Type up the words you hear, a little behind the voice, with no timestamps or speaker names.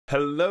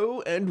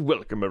Hello and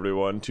welcome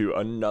everyone to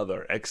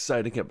another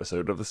exciting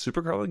episode of the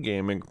Super Carlin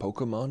Gaming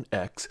Pokemon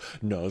X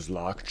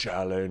Nuzlocke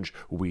Challenge.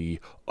 We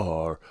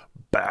are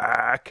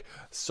back.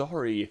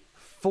 Sorry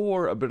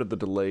for a bit of the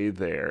delay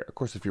there. Of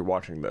course, if you're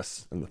watching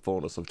this in the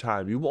fullness of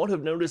time, you won't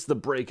have noticed the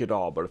break at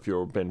all, but if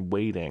you've been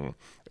waiting,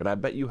 and I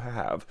bet you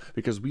have,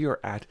 because we are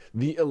at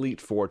the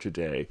Elite Four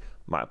today,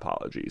 my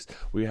apologies.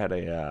 We had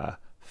a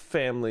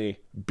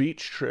family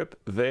beach trip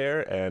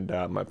there,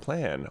 and my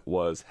plan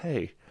was,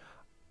 hey,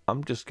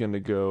 I'm just going to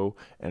go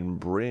and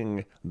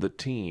bring the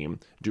team,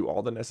 do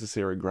all the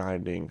necessary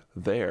grinding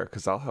there,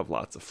 because I'll have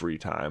lots of free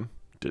time.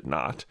 Did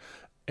not.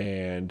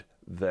 And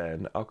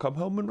then I'll come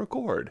home and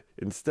record.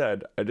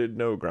 Instead, I did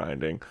no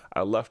grinding.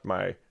 I left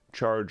my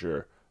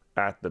charger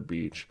at the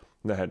beach,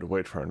 and I had to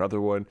wait for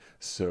another one.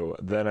 So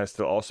then I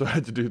still also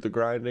had to do the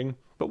grinding.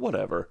 But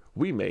whatever,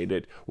 we made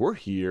it. We're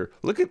here.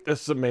 Look at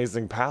this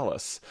amazing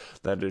palace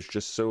that is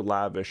just so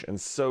lavish and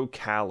so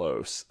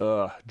Kalos.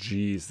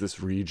 Geez,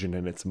 this region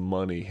and its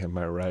money, am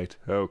I right?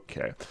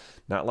 Okay,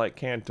 not like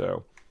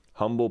Kanto.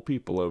 Humble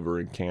people over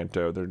in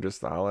Kanto. They're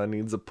just, all I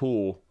need's a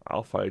pool.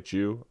 I'll fight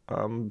you.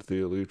 I'm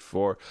the Elite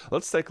Four.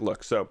 Let's take a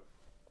look. So,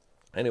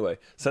 anyway,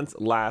 since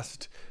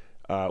last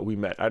we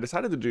met, I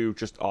decided to do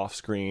just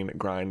off-screen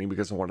grinding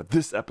because I wanted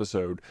this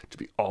episode to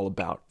be all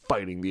about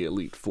fighting the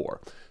Elite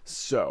Four.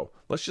 So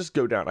let's just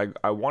go down.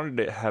 I wanted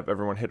to have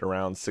everyone hit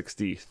around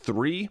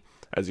 63.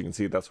 As you can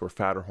see, that's where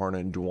Fatterhorn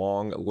and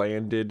Duong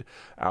landed.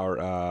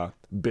 Our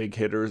big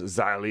hitters,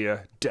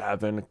 Xylia,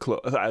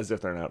 Davin, as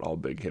if they're not all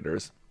big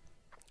hitters.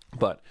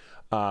 But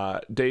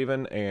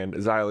Davin and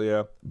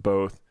Xylia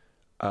both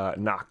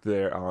knocked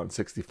there on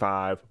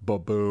 65.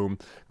 Ba-boom.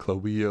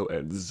 Cloweo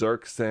and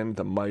Zerkson,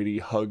 the mighty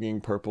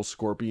hugging purple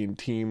scorpion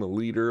team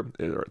leader,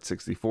 are at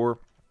 64.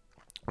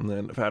 And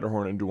then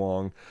Fatterhorn and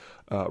Duong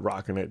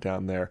rocking it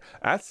down there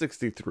at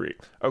 63.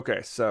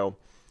 Okay, so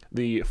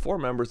the four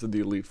members of the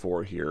Elite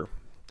Four here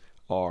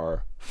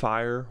are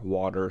Fire,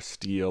 Water,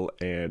 Steel,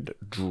 and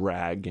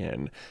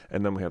Dragon.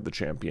 And then we have the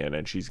champion,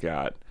 and she's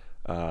got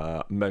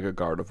Mega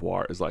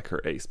Gardevoir is like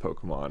her ace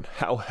Pokemon.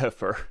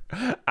 However,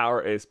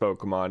 our ace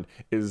Pokemon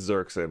is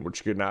Zerkson,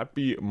 which could not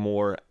be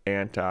more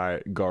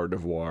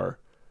anti-Gardevoir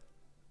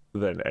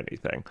than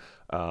anything.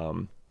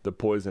 The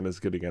poison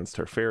is good against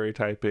her fairy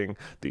typing.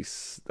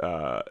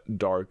 The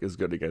dark is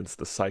good against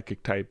the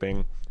psychic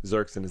typing.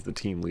 Zerkson is the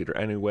team leader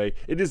anyway.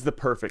 It is the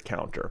perfect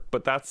counter,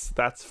 but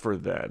that's for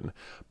then.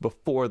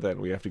 Before then,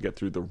 we have to get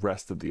through the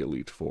rest of the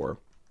Elite Four.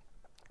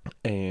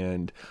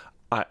 And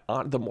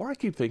the more I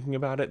keep thinking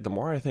about it, the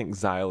more I think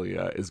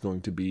Xylia is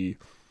going to be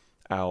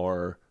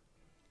our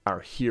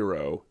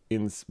hero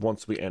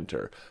once we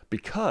enter,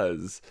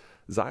 because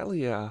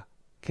Xylia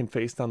can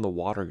face down the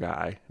water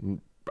guy,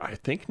 I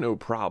think, no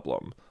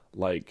problem.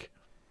 Like,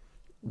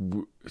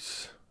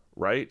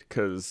 right?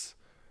 Because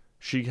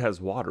she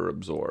has water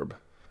absorb.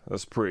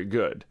 That's pretty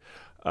good.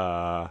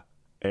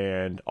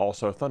 And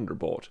also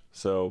Thunderbolt.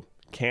 So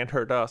can't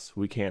hurt us,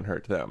 we can't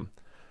hurt them.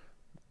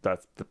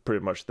 That's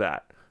pretty much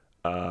that.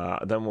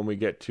 Then when we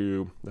get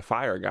to the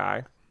fire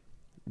guy,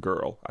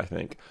 girl, I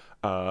think,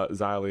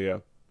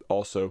 Xylia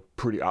also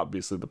pretty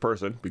obviously the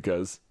person,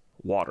 because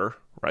water,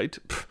 right?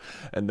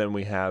 And then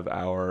we have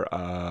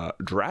our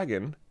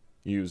dragon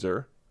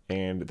user,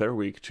 and they're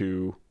weak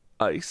to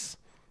ice.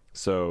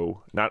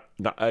 So not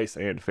ice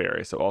and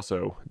fairy, so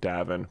also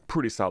Davin,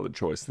 pretty solid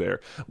choice there,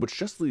 which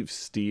just leaves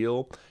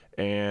Steel,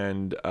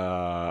 and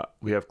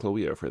we have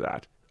Cloweo for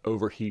that.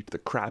 Overheat the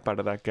crap out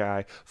of that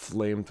guy,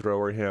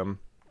 flamethrower him.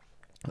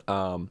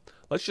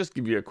 Let's just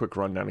give you a quick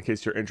rundown in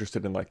case you're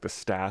interested in like the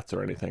stats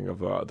or anything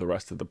of the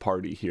rest of the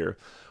party here.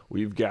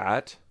 We've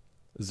got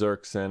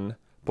Zerkson.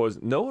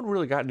 Poison. No one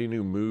really got any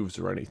new moves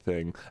or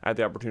anything. I had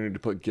the opportunity to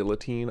put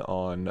Guillotine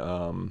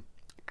on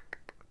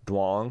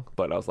Duong,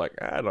 but I was like,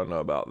 I don't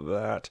know about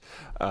that.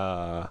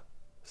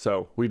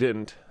 So we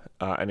didn't.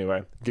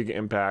 Anyway, Giga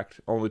Impact,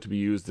 only to be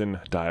used in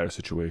dire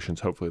situations.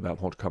 Hopefully that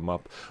won't come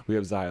up. We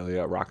have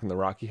Xylia rocking the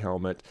Rocky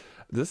Helmet.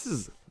 This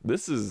is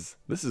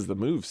the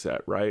move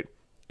set, right?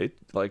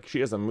 Like,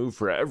 she has a move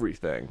for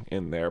everything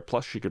in there,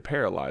 plus she could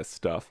paralyze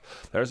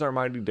stuff. There's our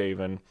mighty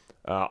Davin.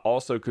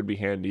 Also could be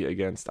handy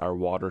against our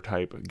water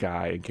type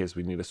guy in case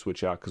we need to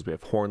switch out, because we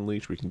have Horn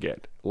Leech. We can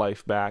get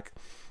life back.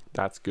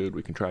 That's good.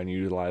 We can try and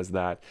utilize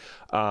that.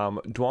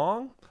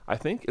 Duong, I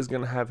think, is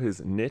going to have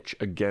his niche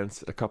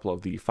against a couple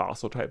of the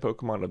fossil type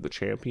Pokemon of the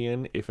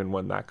champion, if and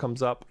when that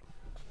comes up.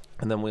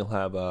 And then we'll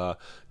have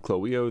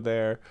Cloweo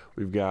there.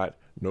 We've got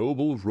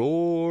Noble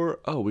Roar.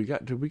 Oh,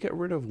 did we get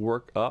rid of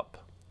Work Up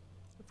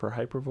for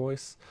Hyper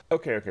Voice?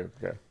 Okay.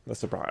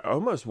 That's the problem. I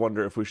almost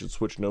wonder if we should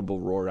switch Noble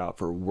Roar out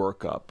for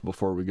Work Up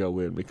before we go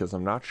in, because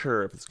I'm not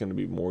sure if it's going to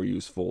be more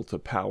useful to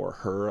power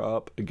her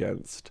up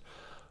against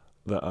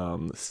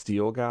the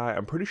Steel guy.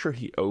 I'm pretty sure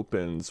he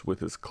opens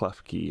with his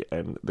Klefki,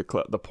 and the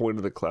point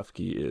of the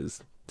Klefki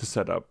is to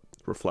set up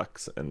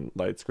reflects and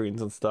light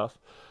screens and stuff.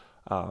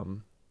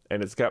 And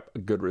it's got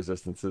good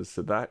resistances,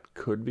 so that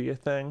could be a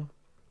thing.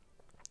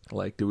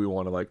 Like, do we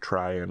want to like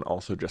try and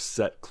also just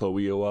set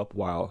Cloweo up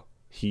while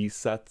he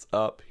sets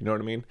up? You know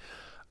what I mean?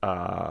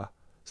 So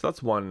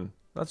that's one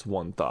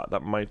thought.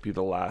 That might be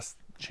the last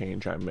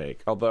change I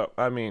make. Although,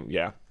 I mean,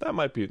 yeah, that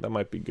might be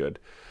good.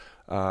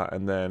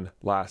 And then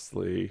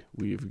lastly,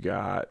 we've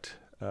got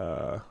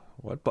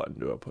what button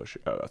do I push?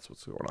 Oh, that's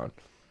what's going on.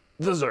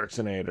 The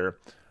Xerxinator.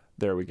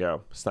 There we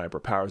go. Sniper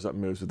powers up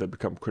moves, but they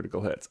become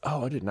critical hits.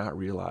 Oh, I did not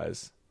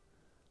realize.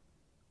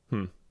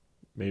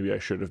 Maybe I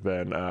should have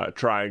been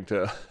trying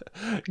to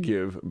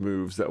give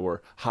moves that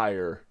were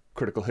higher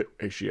critical hit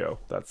ratio.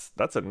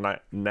 That's a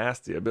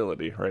nasty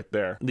ability right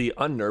there. The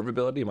Unnerve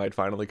ability might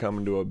finally come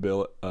into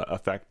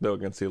effect though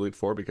against the Elite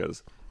Four,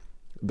 because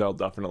they'll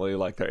definitely,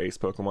 like their ace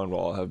Pokemon, will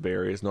all have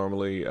berries,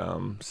 normally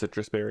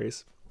citrus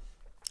berries.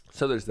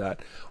 So there's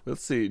that.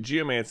 Let's see,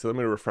 Geomancy. Let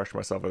me refresh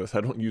myself on this.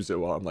 I don't use it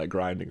while I'm like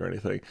grinding or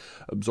anything.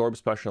 Absorbs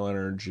special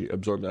energy,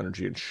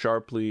 and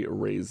sharply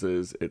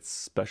raises its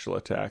special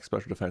attack,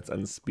 special defense,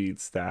 and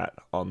speed stat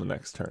on the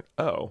next turn.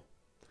 Oh,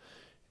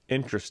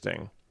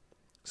 interesting.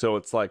 So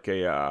it's like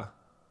a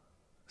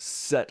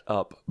set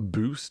up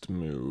boost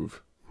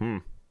move.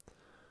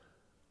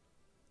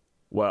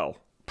 Well,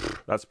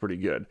 that's pretty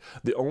good.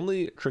 The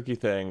only tricky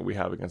thing we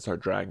have against our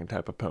dragon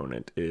type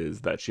opponent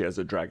is that she has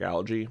a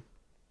Dragalge,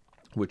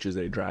 which is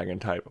a dragon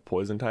type,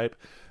 poison type,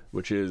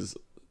 which is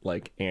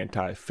like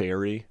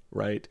anti-fairy,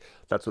 right?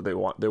 That's what they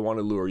want. They want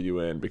to lure you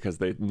in because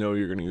they know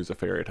you're going to use a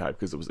fairy type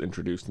because it was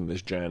introduced in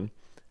this gen,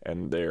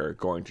 and they're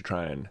going to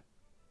try and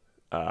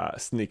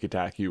sneak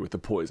attack you with the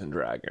poison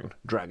dragon,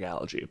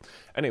 Dragalge.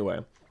 Anyway,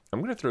 I'm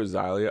going to throw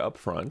Xylia up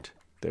front.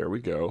 There we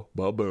go.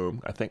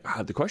 Ba-boom. I think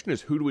the question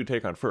is, who do we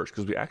take on first?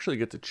 Because we actually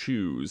get to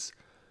choose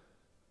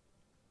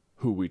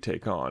who we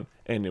take on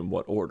and in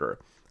what order.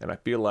 And I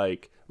feel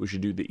like we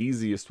should do the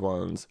easiest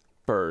ones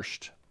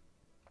first,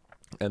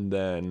 and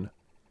then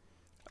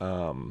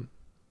from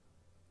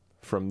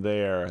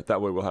there,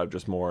 that way we'll have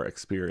just more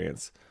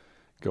experience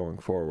going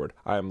forward.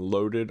 I am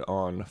loaded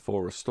on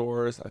full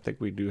restores. I think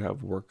we do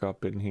have work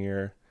up in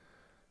here.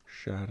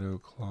 Shadow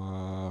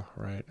Claw,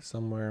 right,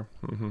 somewhere.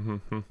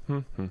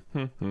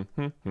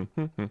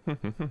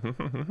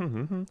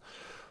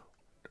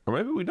 Or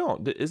maybe we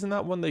don't. Isn't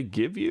that one they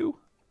give you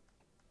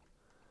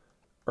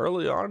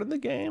early on in the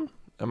game?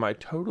 Am I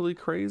totally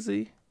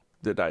crazy?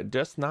 Did I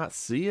just not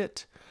see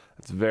it?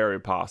 It's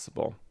very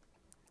possible.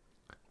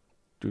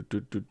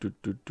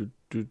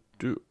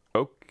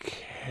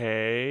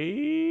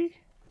 Okay.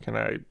 Can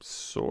I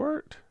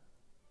sort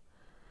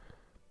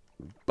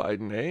by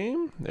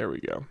name? There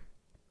we go.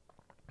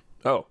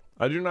 Oh,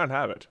 I do not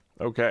have it.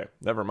 Okay,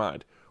 never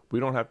mind. We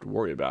don't have to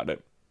worry about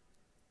it.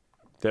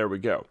 There we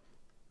go.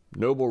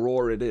 Noble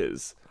Roar it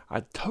is.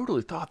 I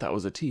totally thought that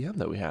was a TM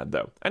that we had,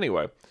 though.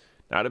 Anyway,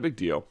 not a big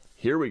deal.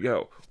 Here we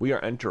go. We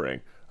are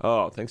entering.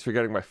 Oh, thanks for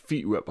getting my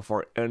feet wet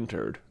before I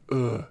entered.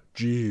 Ugh,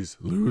 geez,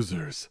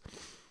 losers.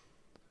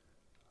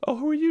 Oh,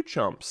 who are you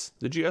chumps?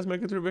 Did you guys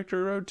make it through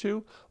Victory Road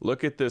too?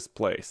 Look at this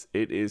place.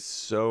 It is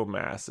so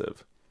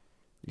massive.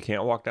 You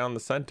can't walk down the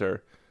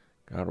center.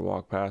 Gotta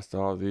walk past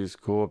all these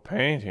cool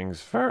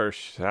paintings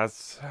first.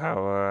 That's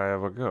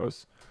how it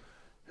goes.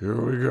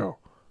 Here we go.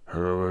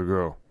 Here we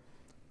go.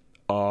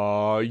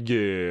 Oh,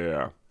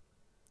 yeah.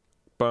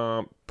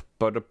 Bump,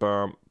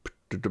 ba-da-bump,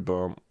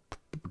 da-da-bump,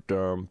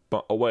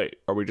 da-da-bump. Oh, wait.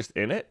 Are we just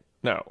in it?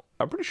 No.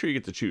 I'm pretty sure you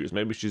get to choose.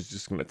 Maybe she's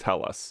just going to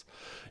tell us.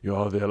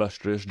 You're the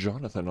illustrious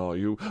Jonathan, are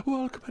you?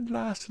 Welcome at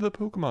last to the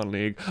Pokemon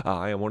League.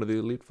 I am one of the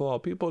Elite Four.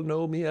 People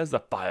know me as the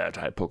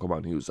Fire-type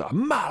Pokemon user,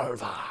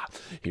 Malva.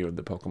 Here in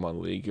the Pokemon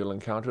League, you'll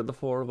encounter the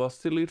four of us,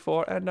 the Elite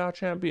Four, and our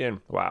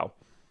champion. Wow.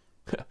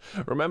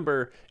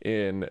 Remember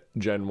in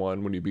Gen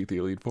 1 when you beat the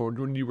Elite Four,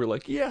 when you were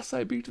like, yes,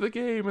 I beat the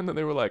game, and then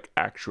they were like,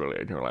 actually,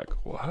 and you're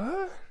like,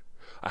 what?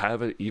 I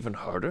have an even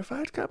harder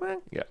fight coming?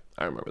 Yeah,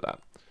 I remember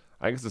that.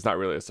 I guess it's not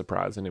really a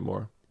surprise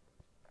anymore.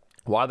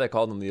 Why they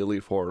call them the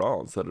Elite Four at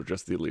all instead of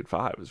just the Elite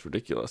Five is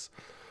ridiculous.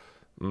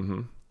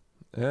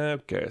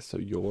 Okay, so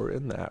you're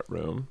in that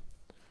room.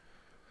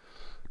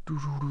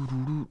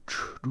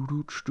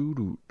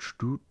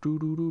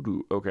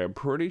 Okay, I'm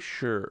pretty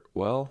sure,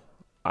 well,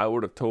 I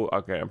would have told,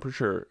 okay, I'm pretty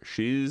sure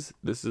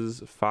this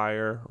is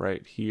fire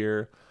right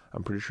here.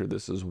 I'm pretty sure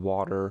this is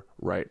water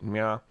right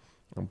now.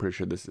 I'm pretty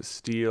sure this is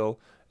steel,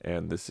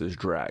 and this is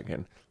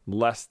dragon,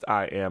 lest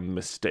I am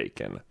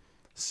mistaken.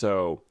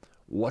 So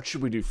what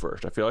should we do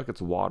first? I feel like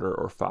it's water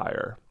or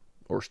fire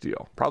or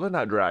steel. Probably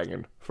not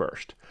dragon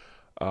first.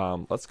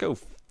 Let's go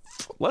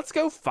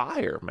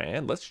fire,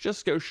 man. Let's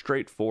just go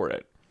straight for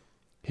it.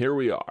 Here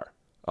we are.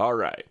 All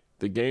right.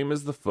 The game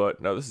is the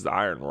foot. No, this is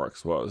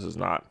Ironworks. Well, this is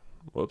not.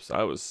 Whoops,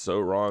 I was so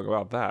wrong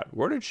about that.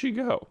 Where did she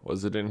go?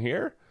 Was it in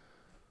here?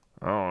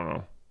 I don't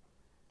know.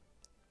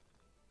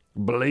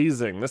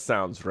 Blazing. This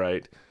sounds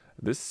right.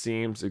 This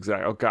seems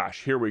exact. Oh,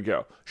 gosh. Here we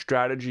go.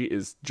 Strategy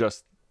is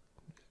just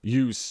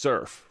use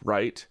surf,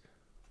 right?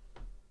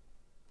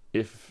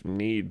 If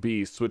need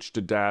be, switch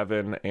to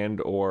Davin and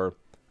or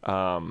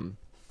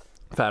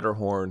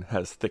Fatterhorn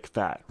has thick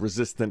fat,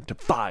 resistant to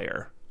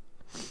fire.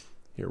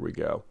 Here we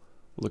go.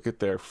 Look at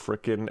their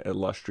frickin'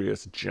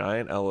 illustrious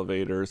giant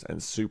elevators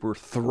and super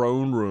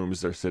throne rooms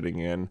they're sitting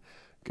in.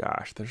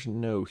 Gosh, there's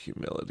no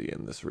humility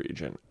in this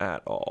region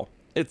at all.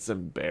 It's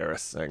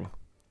embarrassing.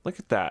 Look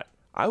at that.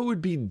 I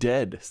would be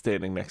dead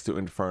standing next to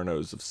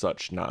infernos of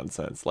such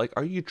nonsense. Like,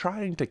 are you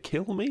trying to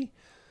kill me?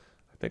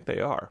 I think they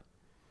are.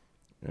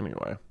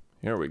 Anyway,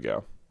 here we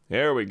go.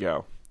 Here we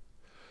go.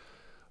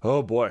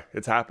 Oh boy,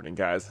 it's happening,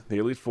 guys. The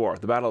Elite Four,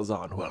 the battle is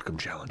on. Welcome,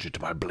 challenger,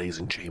 to my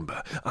blazing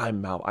chamber.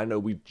 I'm Mal. I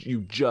know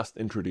you just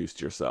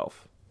introduced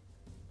yourself.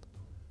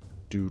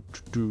 Here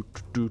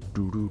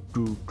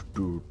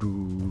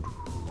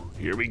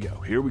we go,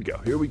 here we go,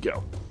 here we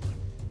go.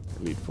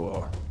 Elite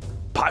Four.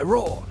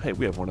 Pyroar! Hey,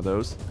 we have one of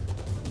those.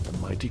 The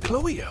mighty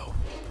Cloeo.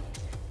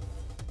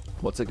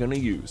 What's it gonna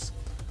use?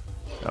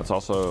 Now it's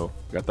also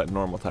got that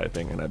normal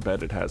typing, and I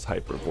bet it has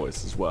hyper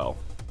voice as well.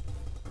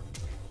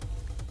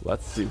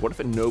 Let's see, what if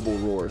it Noble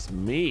Roars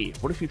me?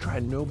 What if you try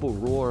Noble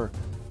Roar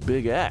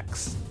Big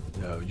X?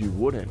 No, you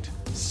wouldn't.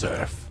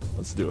 Surf.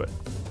 Let's do it.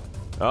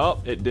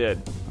 Oh, it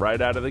did. Right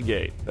out of the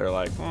gate. They're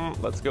like,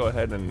 let's go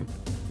ahead and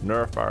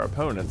nerf our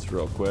opponents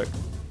real quick.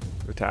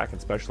 Attack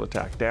and special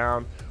attack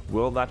down.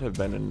 Will that have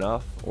been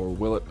enough, or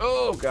will it?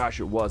 Oh gosh,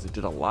 it was. It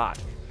did a lot.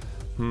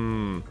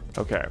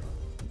 Okay.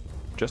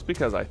 Just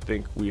because I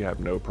think we have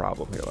no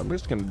problem here, I'm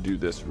just going to do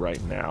this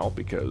right now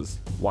because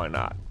why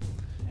not?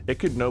 It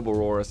could Noble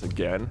Roar us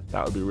again.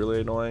 That would be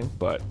really annoying,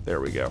 but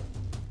there we go.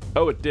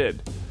 Oh, it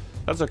did.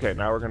 That's okay.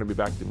 Now we're going to be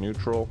back to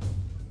neutral.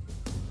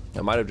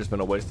 It might have just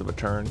been a waste of a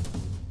turn.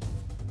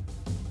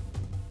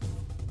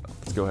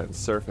 Let's go ahead and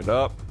surf it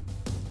up.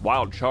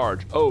 Wild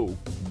charge. Oh,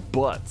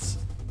 butts.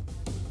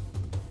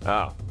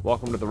 Ah,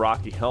 welcome to the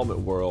Rocky Helmet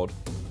world,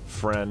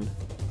 friend.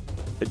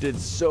 It did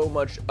so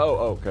much.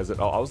 Because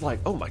I was like,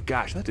 oh my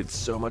gosh, that did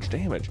so much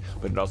damage.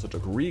 But it also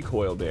took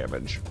recoil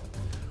damage.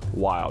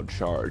 Wild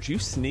charge. You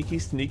sneaky,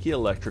 sneaky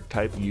electric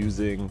type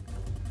using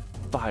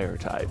fire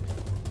type.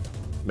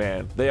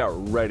 Man, they are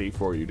ready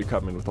for you to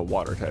come in with a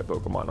water type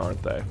Pokemon,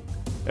 aren't they?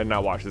 And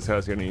now watch, this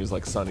guy's going to use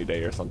like Sunny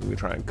Day or something to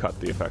try and cut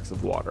the effects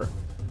of water.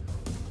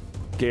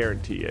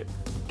 Guarantee it.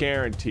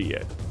 Guarantee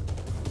it.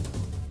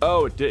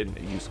 Oh, it didn't.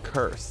 It used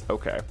Curse.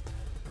 Okay.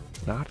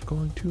 Not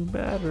going to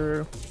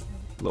matter.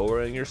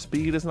 Lowering your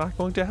speed is not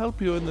going to help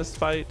you in this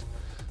fight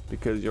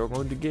because you're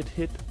going to get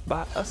hit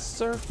by a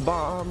Surf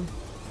Bomb.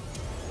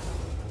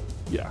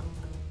 Yeah.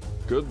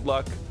 Good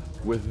luck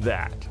with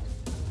that.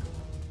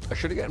 I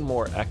should have gotten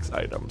more X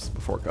items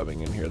before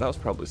coming in here. That was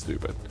probably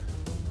stupid.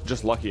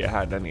 Just lucky I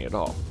had any at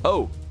all.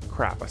 Oh,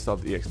 crap. I still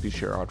have the EXP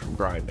share on from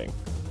grinding.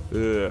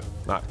 Ugh,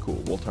 not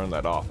cool. We'll turn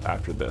that off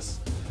after this.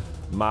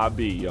 My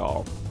B,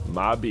 y'all.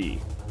 My B.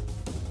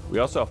 We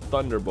also have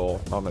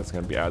Thunderbolt. I don't think it's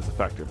going to be as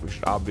effective. We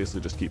should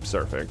obviously just keep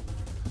surfing.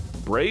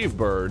 Brave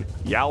Bird,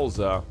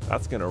 Yowza.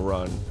 That's going to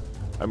run.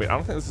 I mean, I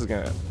don't think this is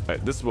going to...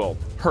 This will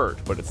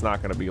hurt, but it's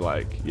not going to be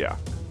like... Yeah.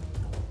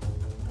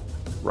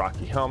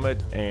 Rocky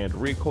Helmet and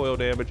recoil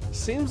damage.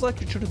 Seems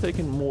like it should have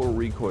taken more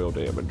recoil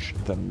damage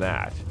than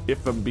that,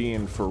 if I'm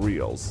being for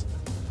reals.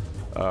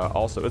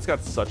 Also, it's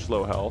got such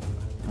low health.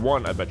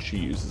 One, I bet she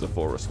uses a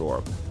full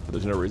restore, but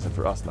there's no reason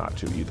for us not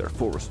to either.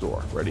 Full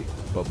restore. Ready?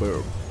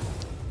 Ba-boom.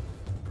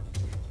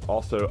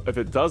 Also, if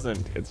it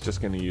doesn't, it's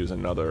just going to use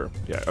another...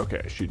 Yeah,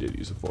 okay, she did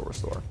use a full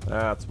restore.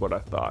 That's what I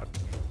thought.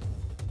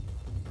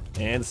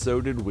 And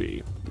so did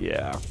we.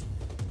 Yeah.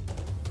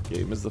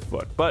 Game is the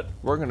foot. But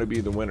we're going to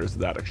be the winners of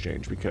that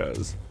exchange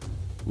because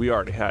we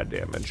already had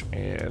damage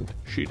and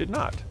she did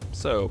not.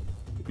 So,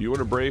 if you want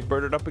to Brave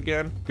Bird it up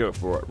again, go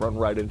for it. Run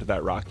right into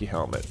that Rocky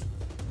Helmet.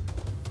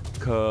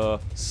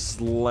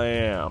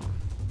 Ka-slam.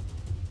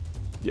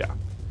 Yeah.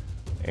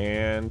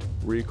 And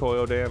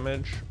recoil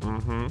damage.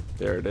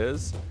 There it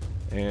is.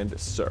 And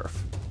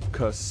surf.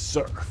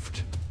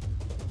 Ka-surfed.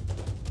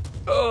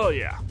 Oh,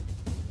 yeah.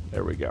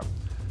 There we go.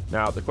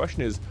 Now, the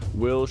question is,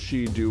 will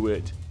she do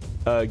it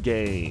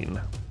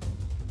again?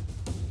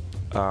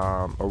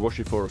 Or will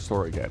she full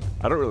restore again?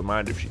 I don't really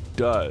mind if she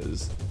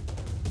does.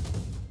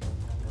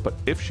 But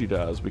if she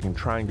does, we can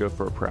try and go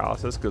for a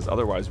paralysis, because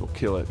otherwise we'll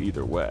kill it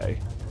either way.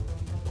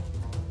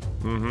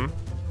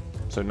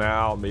 So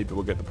now maybe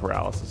we'll get the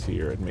paralysis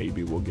here, and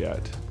maybe we'll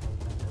get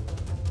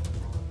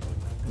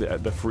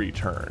the free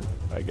turn,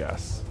 I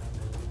guess.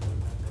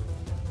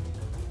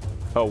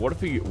 Oh, what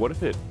if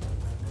it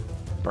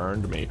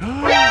burned me?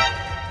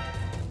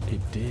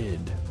 It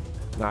did.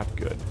 Not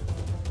good.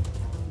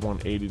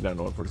 180 down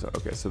to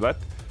 147. Okay, so that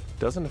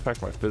doesn't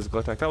affect my physical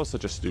attack. That was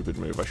such a stupid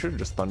move. I should have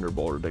just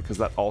Thunderbolted it, because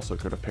that also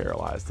could have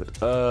paralyzed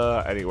it.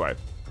 Anyway.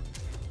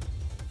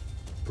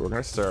 We're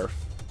gonna surf.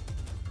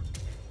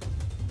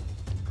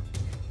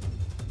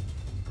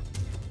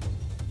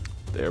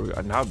 There we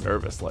go. Now I'm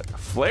nervous. Like,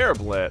 Flare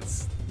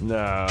Blitz.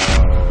 No.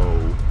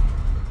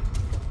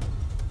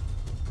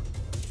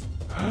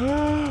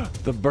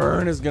 The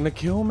burn is gonna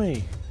kill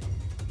me.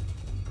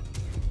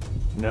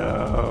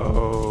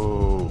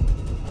 No.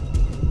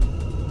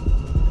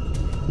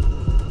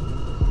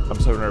 I'm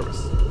so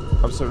nervous.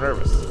 I'm so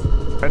nervous.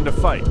 End of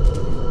fight.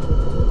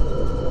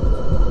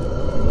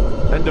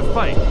 End of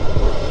fight.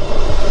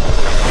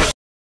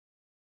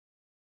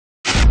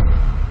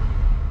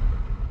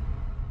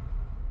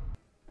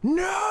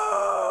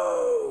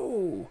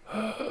 No!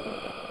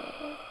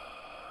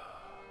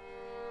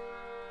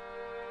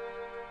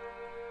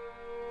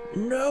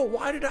 No,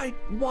 why did I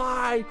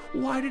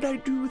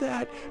do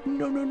that?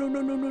 No, no, no,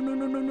 no, no, no, no,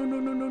 no, no, no, no,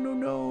 no, no, no,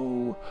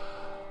 no.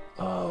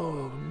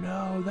 Oh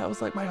no, that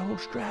was like my whole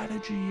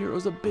strategy here. It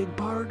was a big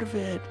part of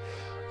it.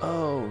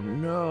 Oh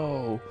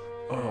no.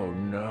 Oh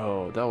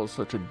no, that was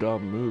such a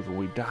dumb move and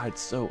we died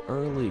so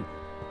early.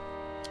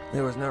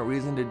 There was no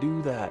reason to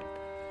do that.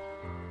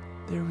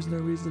 There was no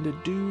reason to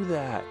do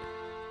that.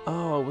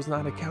 Oh, I was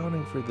not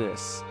accounting for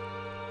this.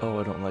 Oh,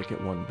 I don't like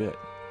it one bit.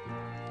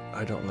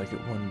 I don't like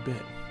it one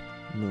bit.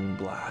 Moon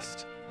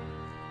Blast.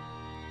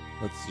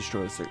 Let's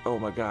destroy this thing. Oh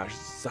my gosh,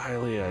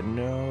 Xylia.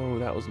 No,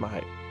 that was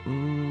my...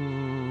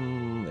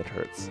 it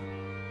hurts.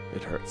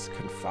 It hurts.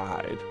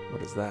 Confide.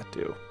 What does that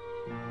do?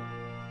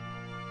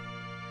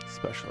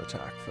 Special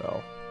attack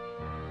fell.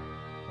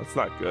 That's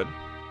not good.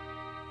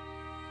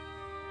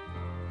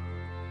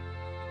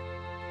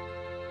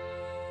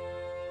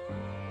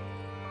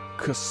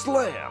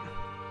 Kaslam!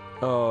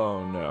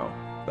 Oh no,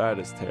 that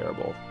is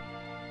terrible.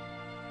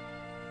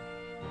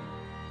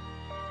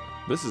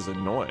 This is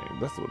annoying.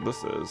 That's what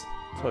this is.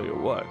 I'll tell you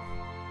what.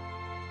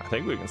 I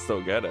think we can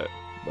still get it,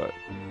 but...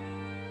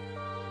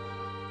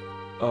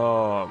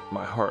 Oh,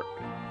 my heart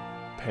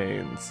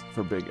pains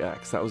for Big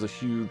X. That was a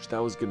huge...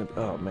 That was gonna...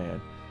 Oh,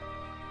 man.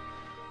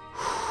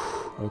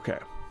 Okay.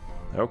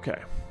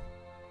 Okay.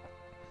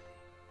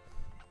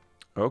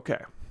 Okay.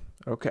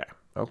 Okay.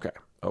 Okay.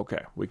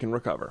 Okay. We can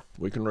recover.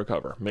 We can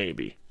recover.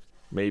 Maybe.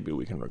 Maybe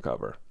we can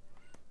recover.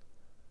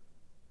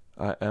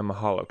 I am a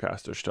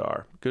Holocaster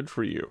star. Good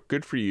for you.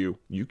 Good for you.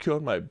 You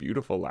killed my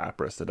beautiful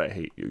Lapras and I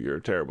hate you. You're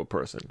a terrible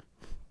person.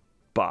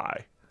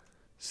 Bye.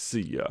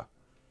 See ya.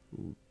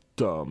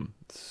 Dumb.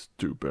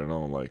 Stupid. I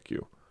don't like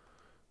you.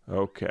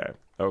 Okay.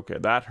 Okay.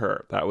 That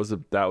hurt. That was a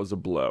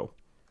blow.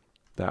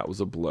 That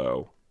was a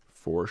blow.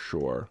 For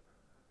sure.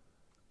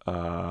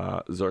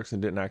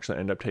 Zerxon didn't actually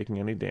end up taking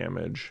any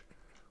damage.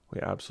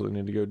 We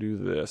absolutely need to go do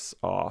this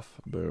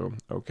off. Boom.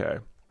 Okay.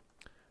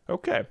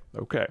 Okay.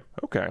 Okay.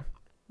 Okay.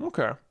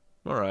 Okay.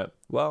 All right.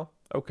 Well,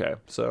 okay.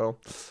 So,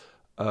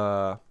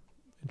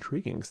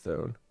 intriguing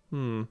stone.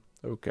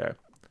 Okay.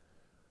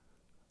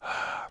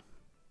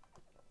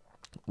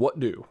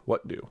 What do?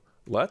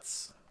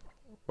 Let's...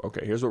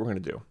 Okay, here's what we're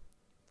going to do.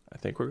 I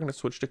think we're going to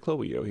switch to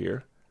Cloeo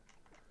here.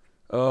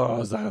 Oh,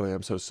 Xylia,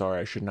 I'm so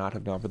sorry. I should not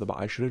have gone for the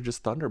bot. I should have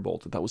just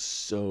Thunderbolted. That was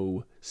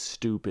so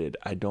stupid.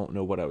 I don't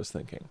know what I was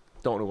thinking.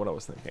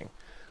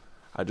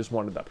 I just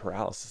wanted that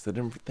paralysis. I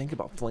didn't think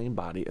about Flame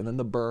Body, and then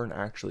the burn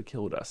actually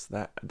killed us.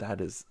 That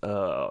is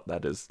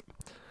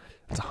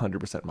it's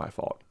 100% my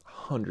fault.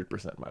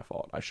 100% my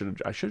fault. I should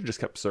have just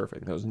kept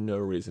surfing. There was no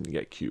reason to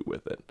get cute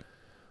with it.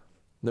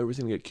 No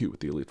reason to get cute with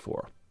the Elite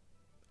Four,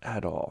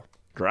 at all.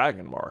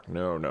 Dragon Mark.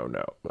 No.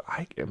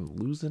 I am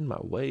losing my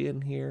way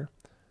in here.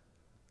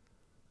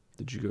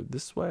 Did you go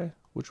this way?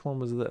 Which one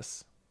was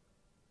this?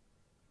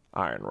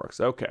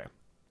 Ironworks. Okay.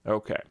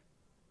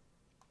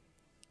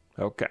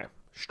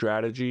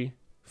 Strategy,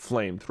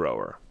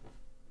 flamethrower.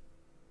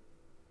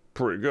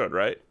 Pretty good,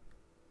 right?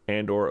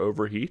 And or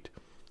overheat.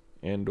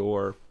 And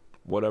or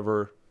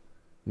whatever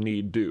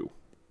need do.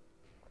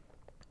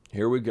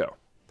 Here we go.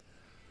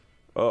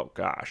 Oh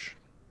gosh.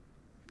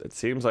 It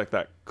seems like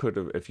that could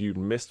have, if you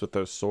missed with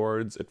those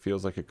swords, it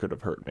feels like it could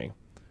have hurt me.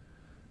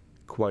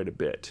 Quite a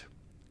bit.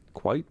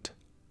 Quite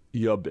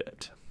a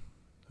bit.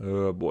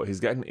 Oh boy, he's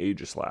got an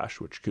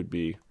Aegislash, which could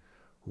be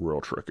real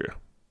tricky.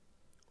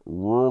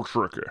 Look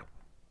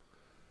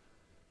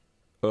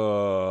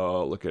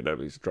at him.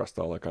 He's dressed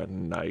all like a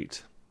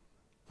knight.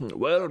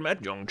 Well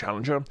met, young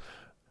challenger.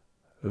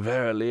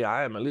 Verily,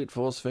 I am Elite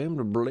Four's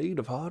famed blade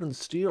of hardened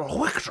steel,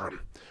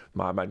 Wicktrum.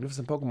 My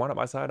magnificent Pokemon at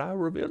my side, I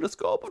reveal the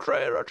scope of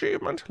trade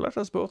achievement. Let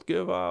us both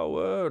give our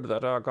word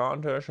that our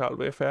contest shall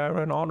be fair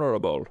and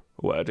honorable.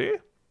 Ready?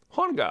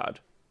 On guard.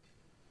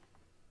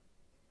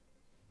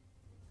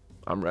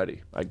 I'm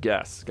ready, I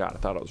guess. God, I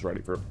thought I was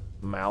ready for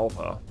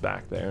Malva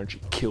back there, and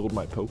she killed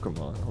my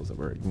Pokemon. That was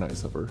very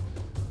nice of her.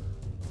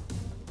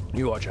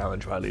 You are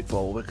challenged by Elite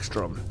Four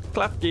Wicktrum.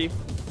 Klefki.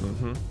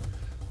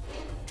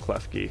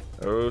 Klefki.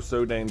 Oh,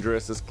 so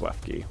dangerous is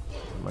Klefki.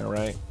 Am I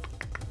right?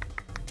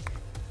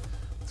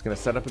 It's going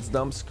to set up its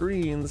dumb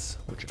screens,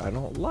 which I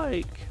don't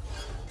like.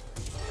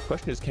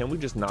 Question is, can we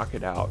just knock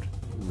it out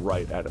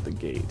right out of the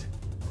gate?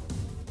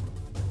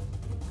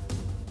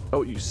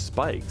 Oh, it used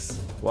spikes.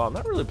 Well, I'm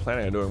not really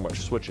planning on doing much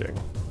switching.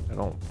 I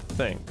don't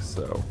think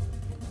so.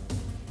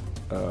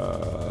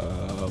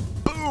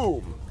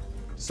 Boom!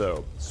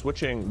 So,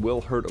 switching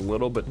will hurt a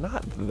little, but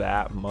not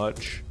that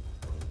much.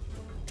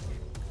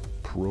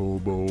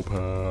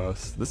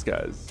 Probopass. This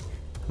guy's...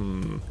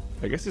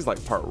 I guess he's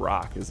like part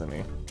rock, isn't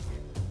he?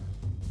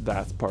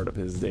 That's part of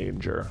his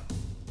danger.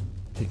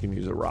 He can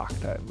use a rock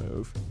type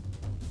move.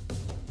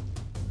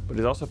 But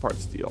he's also part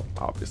steel.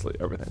 Obviously,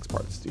 everything's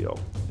part steel.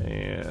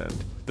 And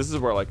this is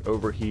where, like,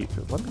 overheat...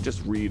 Let me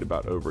just read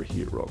about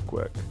overheat real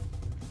quick.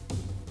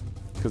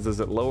 Because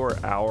does it lower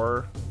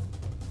our...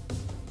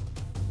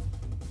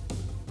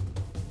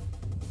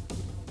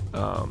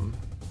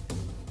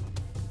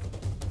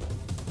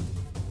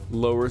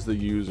 lowers the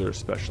user's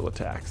special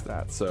attack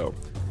stat. So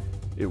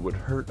it would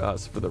hurt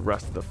us for the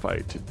rest of the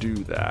fight to do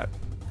that.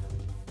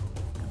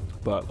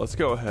 But let's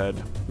go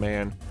ahead.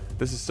 Man,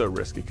 this is so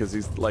risky because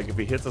he's like, if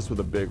he hits us with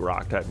a big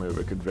rock type move,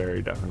 it could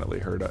very definitely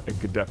hurt us. It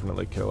could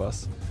definitely kill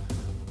us.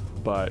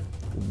 But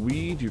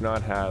we do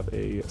not have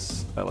a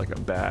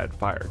bad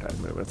fire type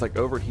move. It's like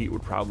overheat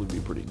would probably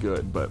be pretty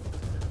good, but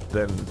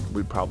then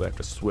we'd probably have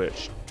to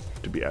switch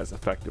to be as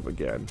effective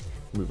again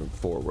moving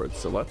forward.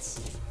 So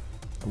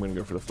I'm gonna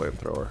go for the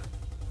flamethrower.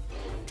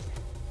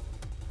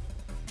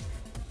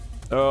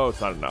 Oh,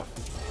 it's not enough.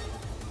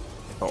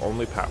 Oh,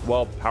 only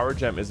power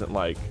gem isn't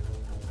like.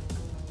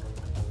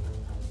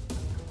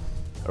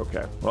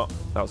 Okay, well,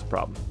 that was a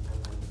problem.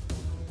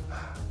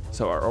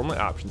 So our only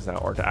options now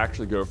are to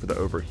actually go for the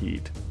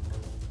overheat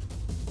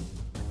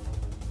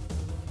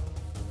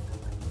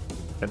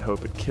and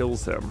hope it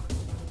kills him.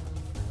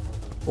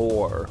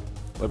 Or,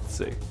 let's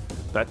see,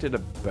 that did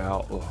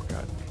about, oh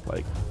god,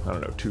 like, I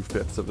don't know,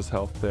 2/5 of his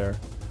health there.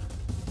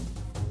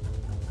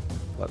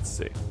 Let's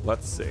see.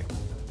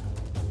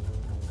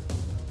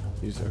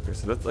 Okay,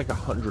 so that's like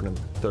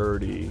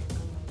 130,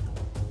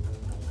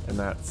 and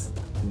that's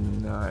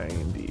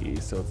 90,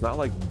 so it's not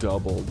like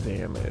double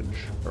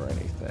damage or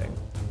anything.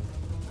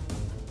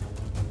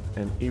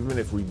 And even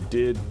if we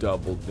did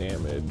double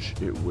damage,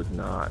 it would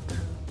not.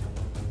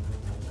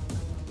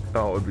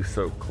 Oh, it would be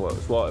so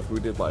close. Well, if we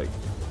did like,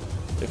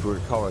 if we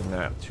were calling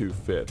that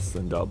 2/5,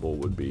 then double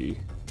would be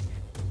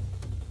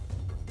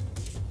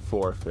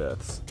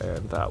 4/5,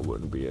 and that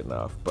wouldn't be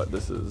enough. But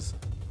this is,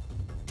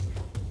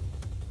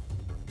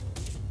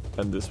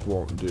 and this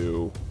won't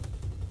do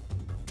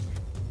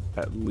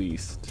at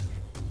least.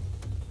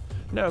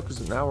 No,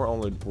 because now we're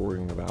only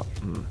worrying about,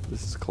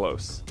 this is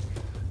close.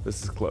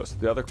 This is close.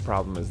 The other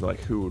problem is like,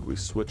 who would we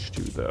switch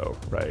to though,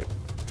 right?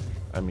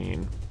 I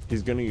mean,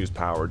 he's gonna use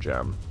power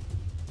gem.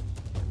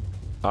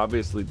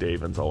 Obviously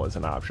Davin's always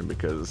an option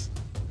because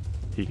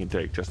he can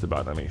take just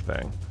about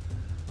anything.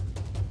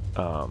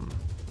 But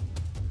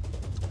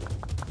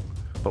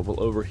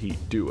will overheat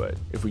do it?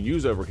 If we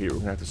use overheat, we're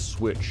gonna have to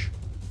switch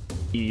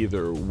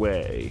either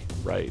way,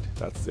 right?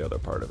 That's the other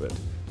part of it.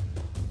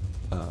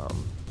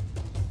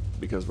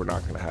 Because we're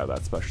not gonna have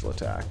that special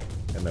attack,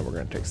 and then we're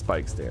gonna take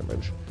spikes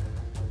damage.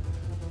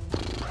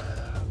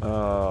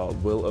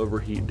 Will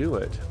overheat do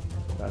it?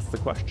 That's the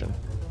question.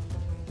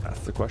 That's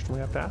the question we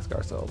have to ask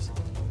ourselves.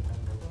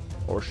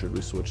 Or should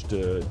we switch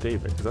to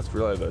David? Because that's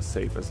really the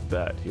safest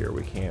bet here.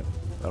 We can't,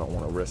 I don't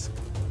want to risk,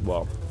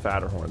 well,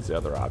 Fatterhorn's the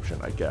other option,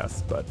 I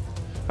guess, but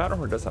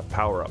Fatterhorn does have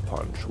Power Up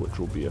Punch, which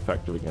will be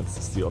effective against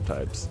the steel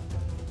types.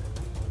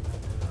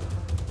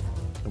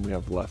 And we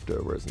have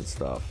leftovers and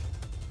stuff.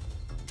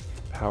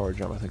 Power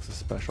Jump, I think, is a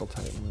special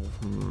type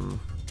move.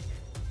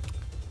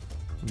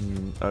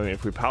 I mean,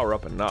 if we power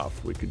up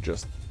enough, we could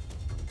just,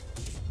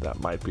 that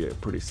might be a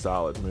pretty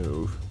solid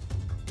move.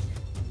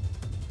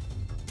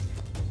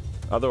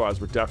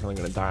 Otherwise, we're definitely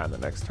going to die on the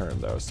next turn,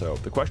 though. So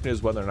the question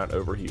is whether or not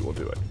overheat will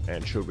do it,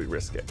 and should we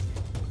risk it?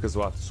 Because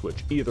we'll have to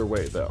switch either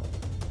way, though.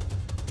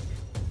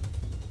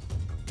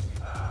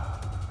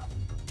 I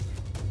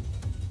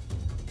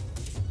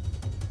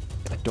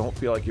don't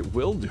feel like it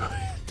will do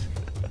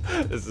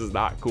it. This is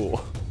not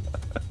cool.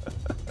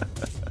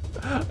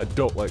 I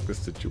don't like this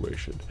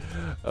situation.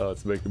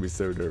 It's making me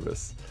so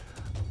nervous.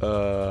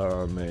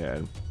 Oh,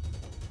 man.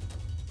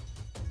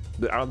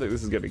 I don't think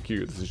this is getting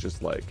cute. This is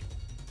just like,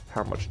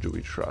 how much do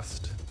we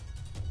trust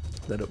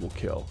that it will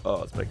kill?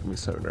 Oh, it's making me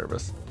so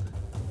nervous.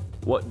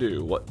 What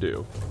do? What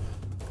do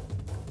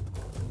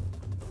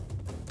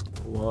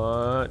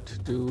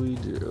we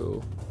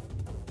do?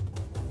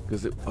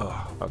 Because it,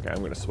 oh, okay,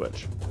 I'm gonna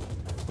switch.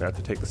 I'm gonna have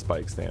to take the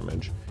spikes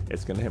damage.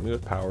 It's gonna hit me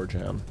with power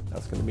gem.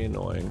 That's gonna be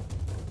annoying.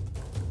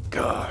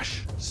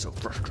 Gosh, so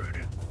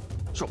frustrating.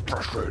 So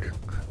frustrating.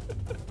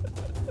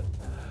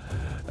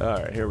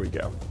 Alright, here we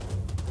go.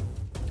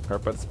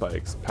 Hurt by the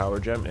spikes. Power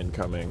gem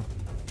incoming.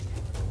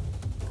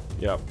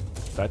 Yep,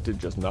 that did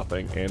just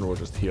nothing, and we'll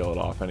just heal it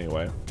off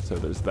anyway. So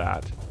there's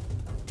that.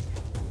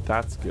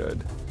 That's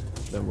good.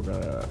 Then we're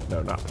gonna,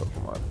 no, not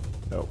Pokemon.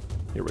 Nope,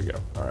 here we go.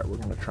 All right, we're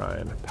gonna try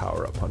and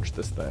power up punch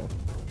this thing.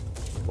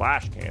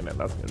 Flash cannon,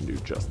 that's gonna do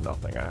just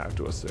nothing, I have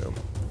to assume.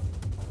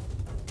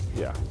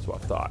 Yeah, that's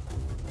what I thought.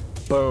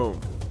 Boom,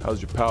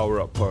 how's your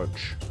power up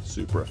punch?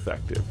 Super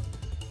effective.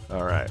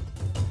 All right,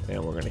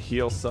 and we're gonna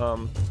heal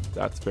some.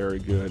 That's very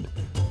good.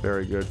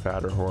 Very good,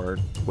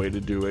 Fatterhorn. Way to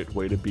do it.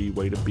 Way to be.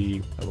 Way to be.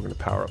 And we're going to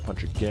power up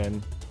punch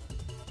again.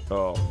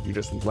 Oh, you're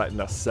just letting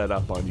us set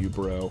up on you,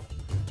 bro.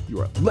 You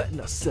are letting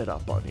us set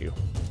up on you.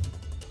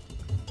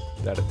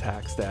 That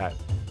attack stat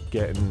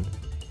getting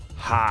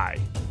high.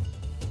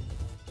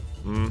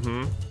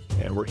 And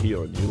we're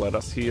healing. You let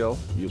us heal.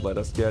 You let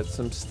us get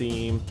some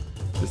steam.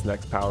 This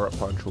next power up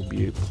punch will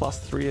be a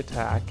 +3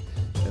 attack.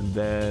 And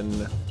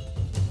then,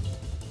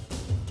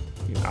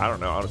 I don't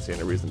know. I don't see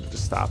any reason to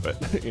just stop it.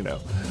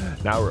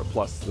 Now we're at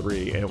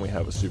 +3 and we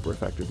have a super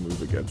effective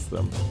move against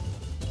them.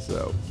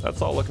 So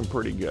that's all looking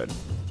pretty good.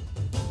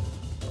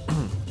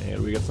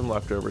 And we get some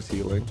leftovers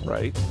healing,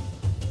 right?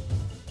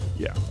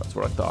 Yeah, that's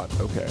what I thought.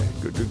 Okay,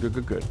 good.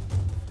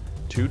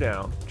 2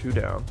 down, 2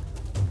 down.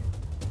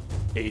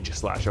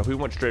 Aegislash. Oh, he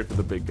went straight for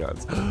the big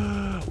guns,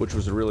 which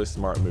was a really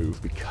smart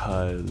move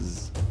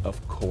because,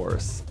 of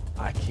course,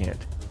 I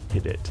can't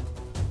hit it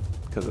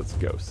because it's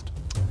Ghost.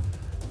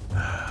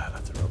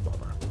 That's a real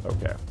bummer.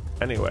 Okay.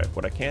 Anyway,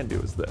 what I can do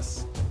is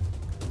this.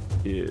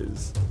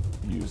 Is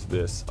use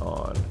this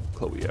on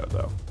Chloeo,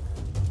 though.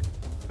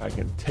 I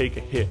can take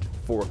a hit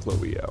for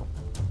Chloeo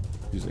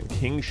using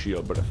King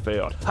Shield, but it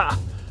failed. Ha!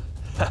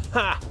 Ha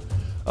ha!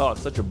 Oh,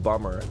 it's such a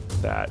bummer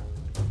that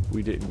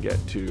we didn't get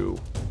to,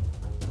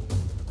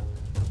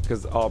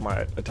 because all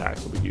my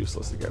attacks will be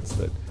useless against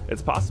it.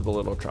 It's possible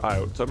it'll try.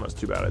 It's almost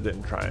too bad I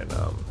didn't try and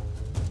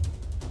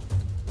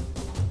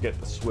get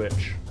the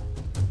switch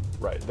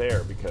right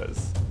there,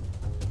 because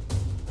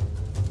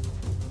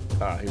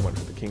he went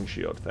for the King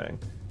Shield thing.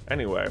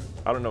 Anyway,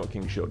 I don't know what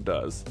King Shield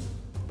does,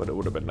 but it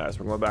would have been nice.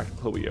 We're going back to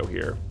Chloeo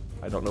here.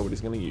 I don't know what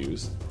he's going to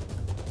use.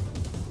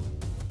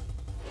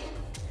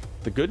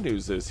 The good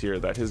news is here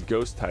that his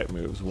ghost type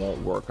moves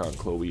won't work on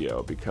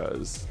Chloeo,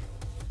 because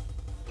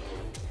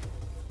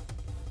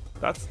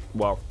that's,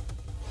 well,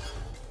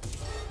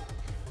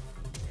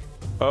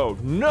 oh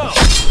no!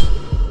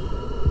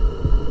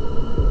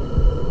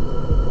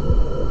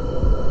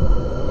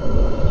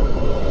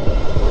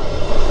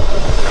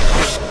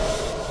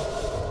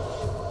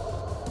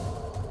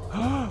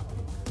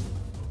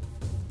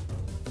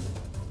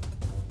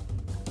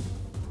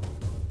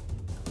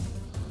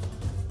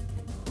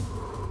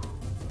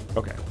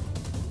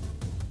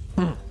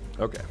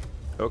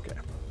 Okay.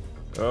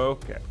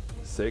 Okay.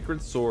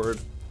 Sacred Sword.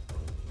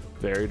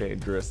 Very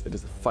dangerous. It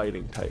is a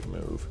fighting type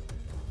move.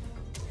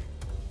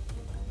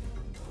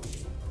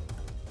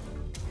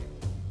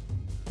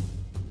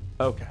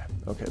 Okay.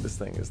 This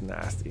thing is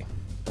nasty.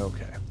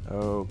 Okay.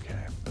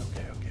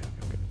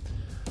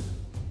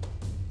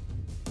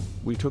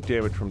 We took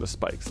damage from the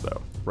spikes,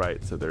 though,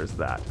 right? So there's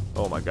that.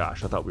 Oh my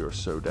gosh, I thought we were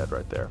so dead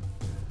right there.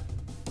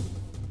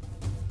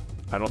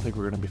 I don't think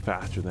we're going to be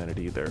faster than it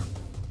either.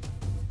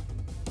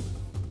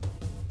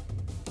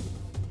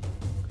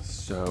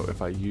 So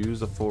if I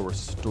use a full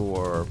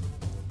restore,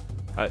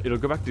 it'll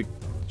go back to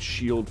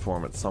shield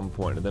form at some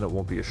point, and then it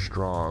won't be as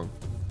strong.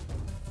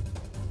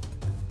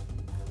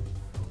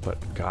 But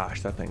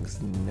gosh, that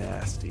thing's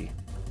nasty.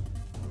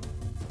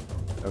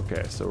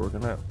 Okay, so we're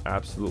going to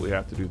absolutely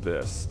have to do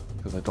this,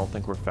 because I don't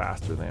think we're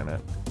faster than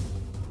it.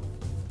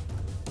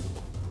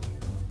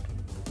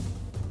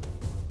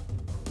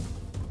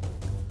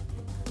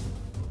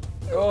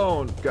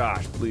 Oh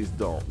gosh, please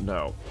don't.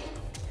 No.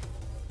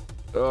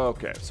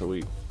 Okay, so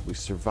we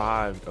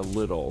survived a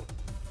little,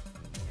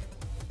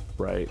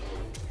 right?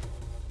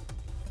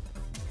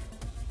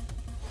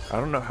 I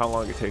don't know how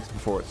long it takes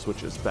before it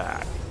switches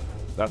back.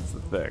 That's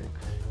the thing.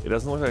 It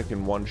doesn't look like it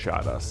can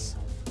one-shot us,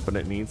 but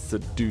it needs to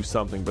do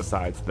something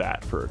besides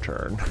that for a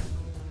turn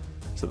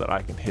so that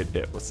I can hit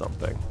it with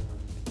something.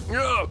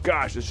 Oh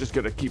gosh, it's just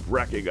gonna keep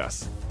wrecking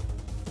us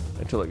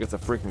until it gets a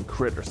freaking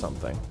crit or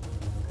something.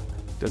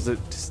 Does it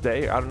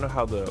stay? I don't know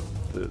how the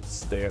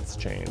stance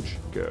change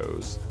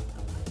goes.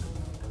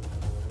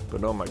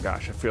 But oh my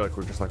gosh, I feel like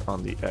we're just like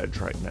on the edge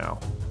right now.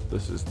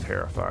 This is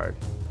terrifying.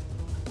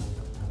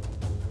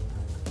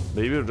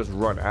 Maybe it'll just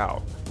run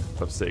out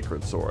of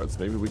Sacred Swords.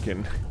 Maybe we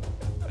can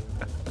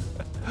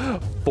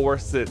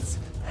force its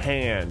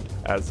hand,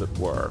 as it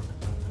were.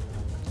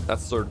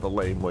 That's sort of a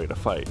lame way to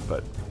fight,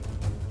 but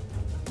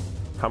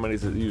how many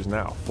does it use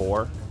now?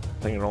 4?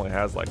 I think it only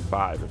has like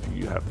 5 if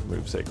you have to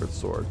move Sacred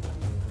Sword.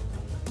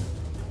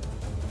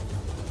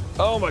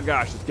 Oh my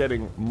gosh, it's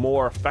getting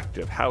more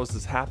effective. How is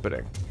this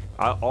happening?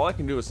 All I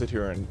can do is sit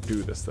here and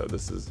do this, though.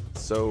 This is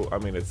so, I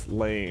mean, it's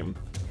lame,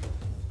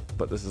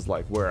 but this is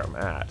like where I'm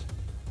at.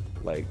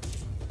 Like,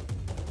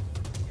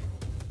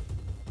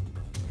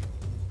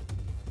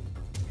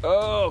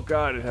 oh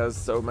god, it has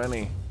so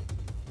many.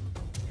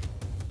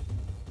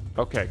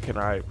 Okay, can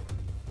I,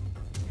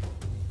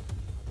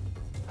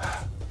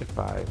 if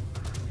I,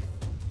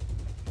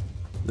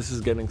 this is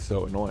getting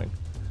so annoying.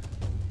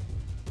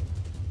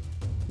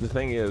 The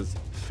thing is,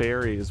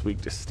 Fairy is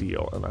weak to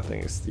Steel, and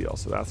nothing is Steel,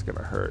 so that's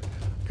gonna hurt.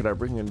 Could I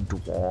bring in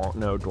Dwong?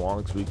 No,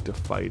 Dwong's weak to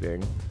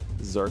fighting.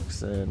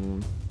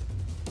 Zerxin,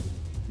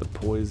 the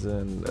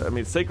poison. I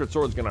mean, Sacred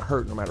Sword's gonna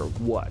hurt no matter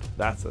what.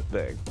 That's the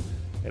thing.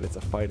 And it's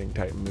a fighting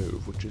type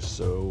move, which is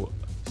so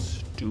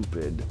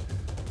stupid.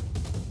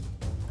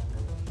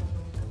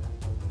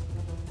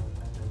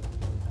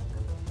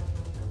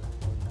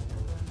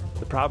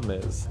 The problem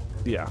is,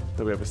 yeah,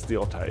 that we have a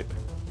Steel type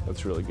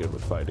that's really good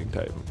with fighting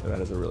type. And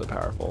that is a really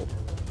powerful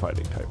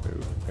fighting type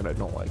move, and I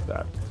don't like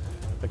that.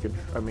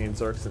 I mean,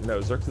 Zerxin, no,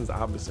 Zerxin's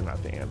obviously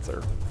not the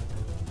answer.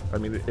 I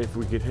mean, if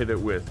we could hit it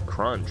with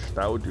Crunch,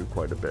 that would do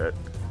quite a bit.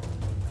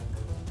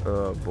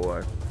 Oh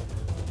boy.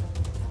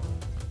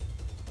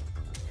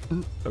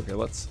 Okay,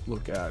 let's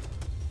look at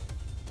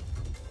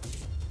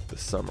the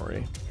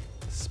summary.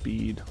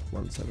 Speed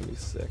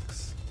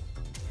 176.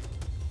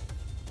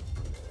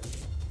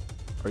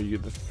 Are you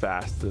the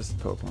fastest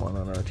Pokemon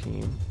on our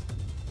team?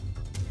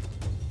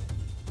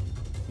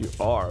 You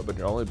are, but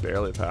you're only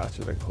barely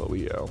faster than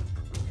Chloeo.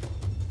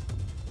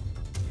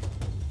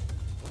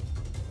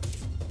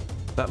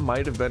 That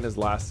might have been his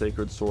last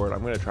Sacred Sword.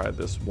 I'm going to try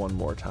this one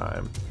more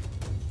time.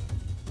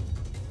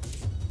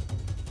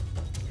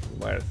 We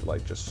might have to,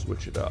 like, just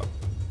switch it up.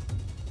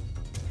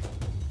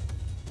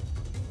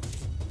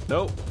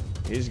 Nope.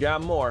 He's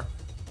got more.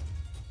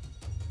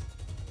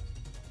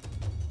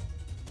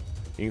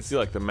 You can see,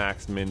 like, the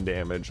max min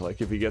damage.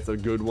 Like, if he gets a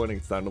good one,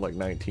 it's down to, like,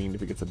 19.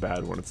 If he gets a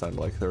bad one, it's down to,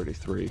 like,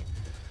 33.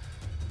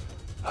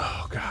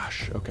 Oh,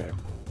 gosh. Okay.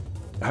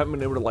 I haven't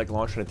been able to, like,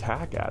 launch an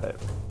attack at it.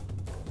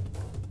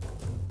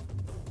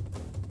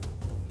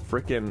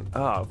 Freaking,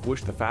 I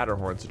wish the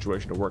Fatterhorn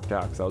situation had worked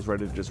out, because I was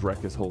ready to just wreck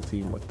his whole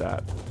team with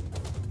that.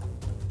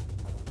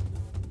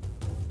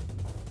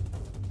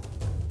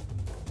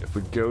 If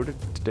we go to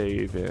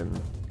Davin,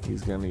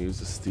 he's going to use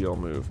a steel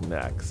move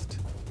next.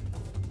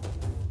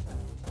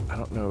 I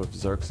don't know if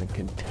Xerxen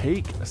can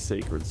take a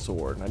Sacred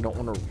Sword, and I don't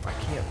want to, I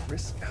can't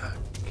risk,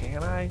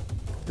 can I?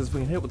 Because if we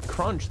can hit with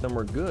Crunch, then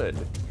we're good.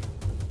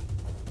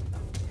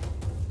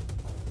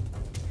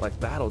 Like,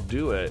 that'll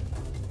do it,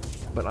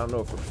 but I don't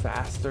know if we're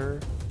faster.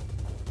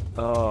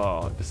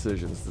 Oh,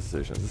 decisions.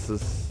 This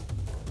is,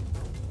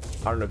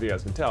 I don't know if you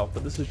guys can tell,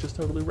 but this is just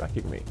totally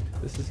wrecking me.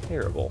 This is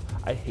terrible.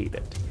 I hate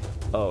it.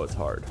 Oh, it's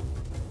hard.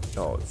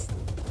 Oh, it's...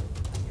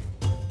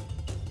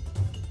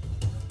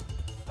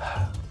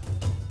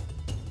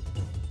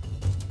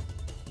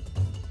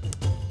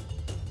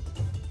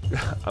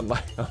 I'm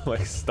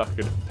like stuck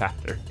in a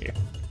pattern here.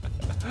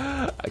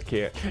 I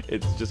can't,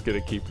 it's just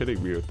gonna keep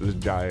hitting me with this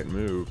giant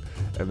move,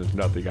 and there's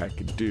nothing I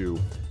can do.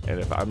 And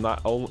if I'm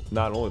not only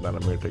that,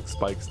 I'm gonna take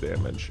spikes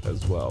damage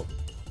as well.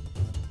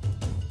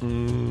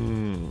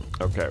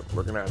 Okay,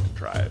 we're gonna have to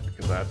try it,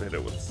 because I have to hit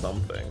it with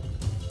something.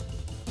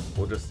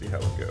 We'll just see how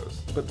it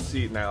goes. But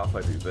see, now if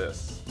I do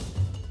this,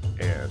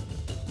 and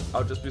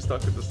I'll just be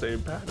stuck in the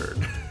same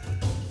pattern.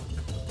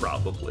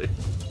 Probably.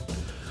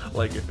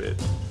 Like if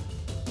it,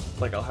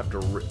 like I'll have to,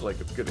 like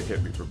it's gonna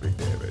hit me for big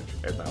damage,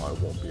 and now I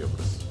won't be able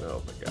to,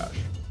 oh my gosh.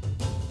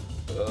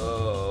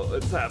 Oh,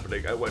 it's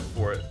happening. I went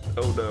for it.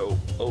 Oh no,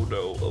 oh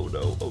no, oh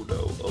no, oh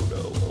no, oh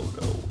no, oh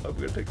no. I'm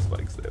gonna take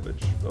spikes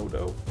damage. Oh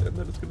no, and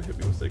then it's gonna hit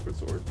me with Sacred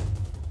Sword.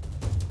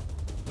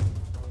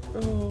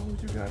 Oh,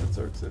 you got it,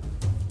 Xerxen.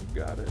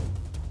 You got it.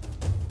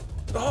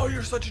 Oh,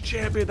 you're such a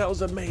champion. That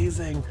was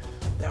amazing.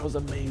 That was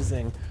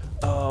amazing.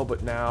 Oh,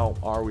 but now,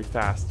 are we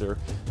faster?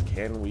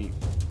 Can we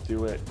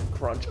do it?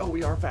 Crunch. Oh,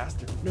 we are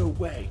faster. No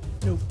way.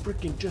 No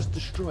freaking, just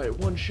destroy it.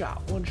 One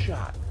shot. One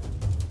shot.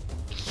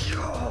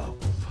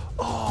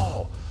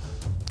 Oh,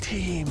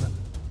 team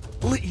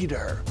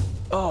leader.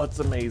 Oh, it's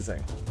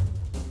amazing.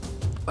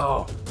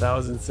 Oh, that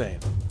was insane.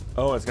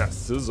 Oh, it's got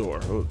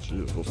Scizor. Oh,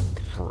 jeez.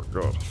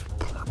 God,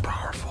 it's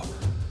powerful.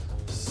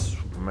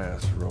 Man,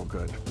 it's real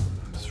good.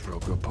 It's a real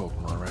good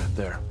Pokemon right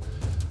there.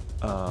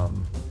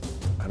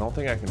 I don't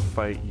think I can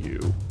fight you.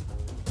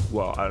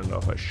 Well, I don't know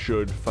if I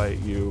should fight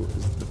you,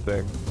 is the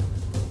thing.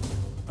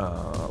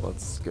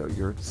 Let's go.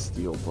 You're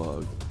Steel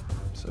Bug.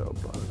 So,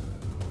 Bug.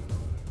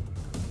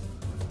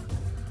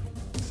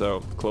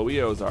 So,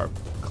 Cloeo is our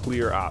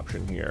clear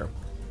option here.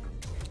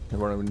 And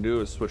what I'm going to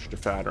do is switch to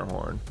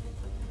Fatterhorn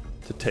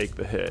to take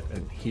the hit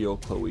and heal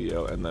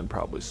Cloeo, and then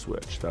probably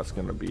switch. That's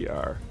going to be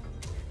our...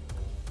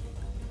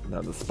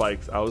 Now the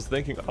spikes. I was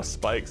thinking, oh,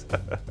 spikes.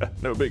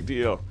 No big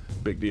deal.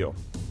 Big deal.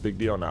 Big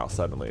deal now,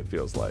 suddenly it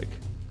feels like.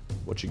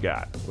 What you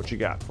got? What you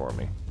got for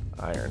me?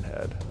 Iron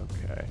Head.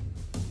 Okay.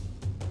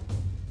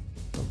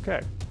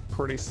 Okay.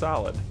 Pretty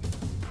solid.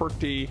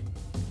 Pretty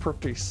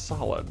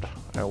solid.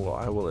 I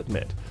will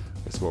admit.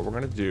 Okay, so what we're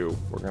gonna do,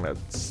 we're gonna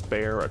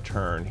spare a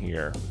turn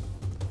here.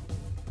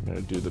 I'm gonna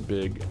do the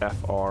big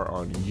FR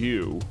on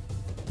you.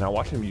 Now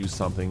watch him use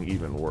something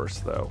even worse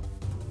though.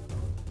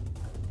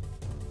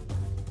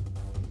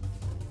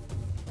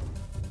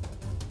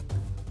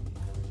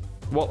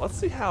 Well, let's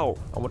see how,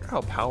 I wonder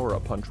how Power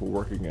Up Punch will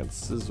work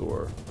against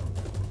Scizor.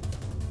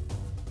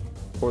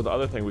 Or the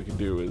other thing we can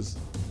do is,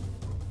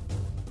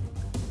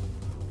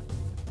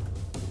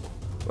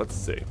 let's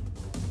see.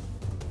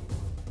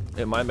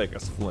 It might make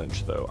us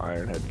flinch though,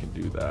 Iron Head can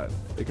do that.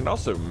 It can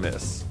also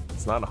miss,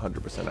 it's not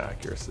 100%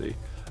 accuracy.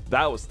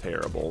 That was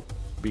terrible,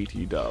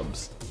 BT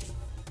dubs.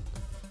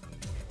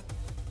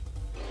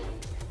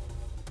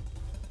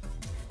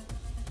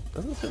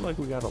 Doesn't seem like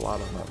we got a lot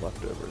of my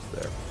leftovers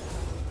there.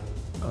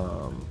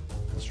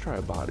 Let's try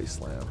a Body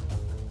Slam.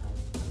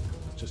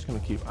 It's just gonna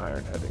keep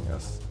Iron Heading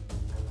us.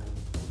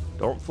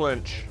 Don't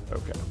flinch.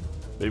 Okay.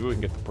 Maybe we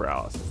can get the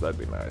paralysis. That'd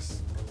be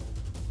nice.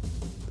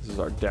 This is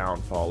our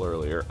downfall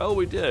earlier. Oh,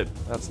 we did.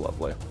 That's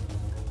lovely.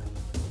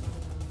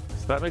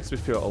 So that makes me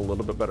feel a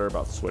little bit better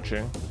about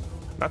switching.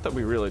 Not that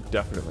we really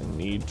definitely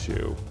need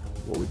to.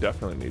 What we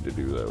definitely need to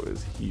do though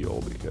is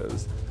heal,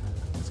 because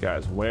this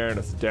guy's wearing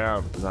us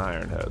down with his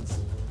Iron Heads.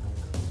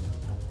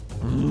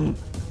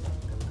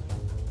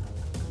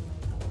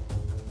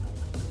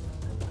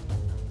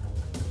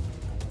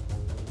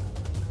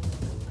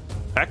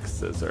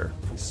 X-Scissor.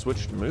 He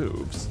switched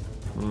moves.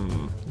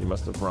 He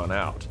must have run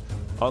out.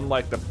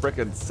 Unlike the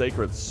frickin'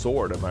 Sacred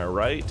Sword, am I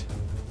right?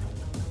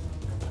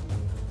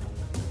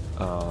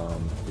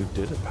 We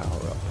did a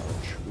Power Up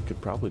Punch. We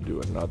could probably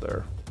do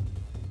another.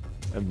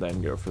 and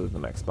then go for the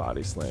next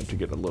body slam to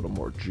get a little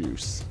more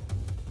juice.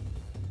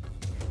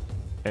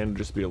 And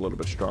just be a little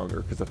bit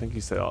stronger, because I think he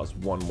still has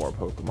one more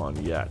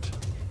Pokemon yet.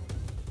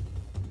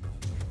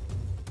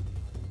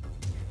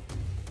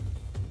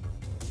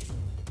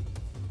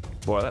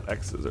 Boy, that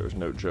X-Scissor is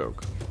no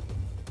joke.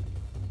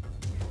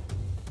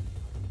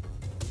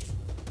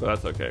 But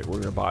that's okay. We're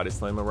going to body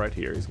slam him right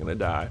here. He's going to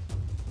die.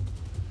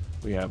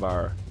 We have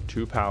our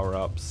 2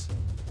 power-ups,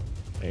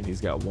 and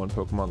he's got 1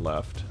 Pokemon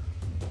left,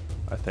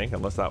 I think,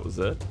 unless that was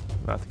it.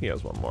 No, I think he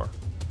has 1 more.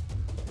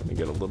 Let me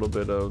get a little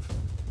bit of...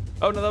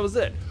 Oh, no, that was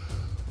it.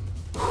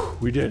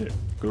 We did it.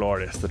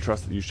 Glorious. The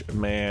trust that you should...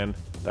 Man,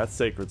 that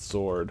Sacred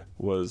Sword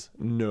was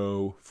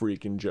no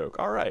freaking joke.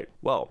 All right,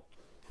 well...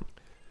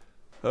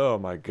 Oh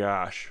my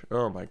gosh.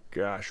 Oh my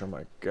gosh. Oh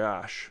my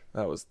gosh.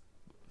 That was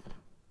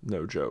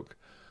no joke.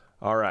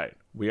 All right,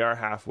 we are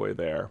halfway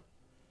there.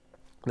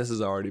 This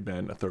has already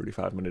been a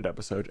 35-minute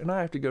episode, and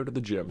I have to go to the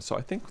gym. So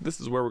I think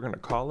this is where we're going to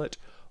call it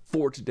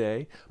for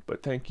today.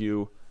 But thank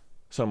you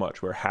so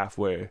much. We're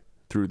halfway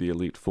through the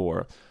Elite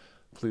Four.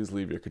 Please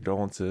leave your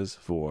condolences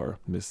for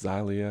Miss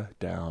Xylia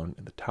down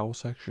in the towel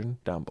section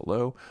down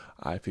below.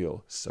 I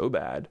feel so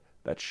bad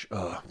that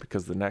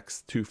because the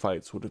next 2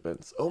 fights would have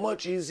been so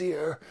much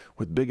easier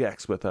with Big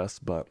X with us.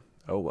 But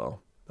oh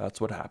well, that's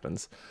what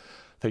happens.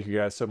 Thank you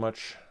guys so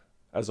much,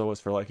 as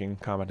always, for liking,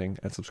 commenting,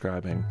 and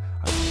subscribing.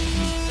 I'll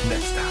see you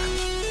next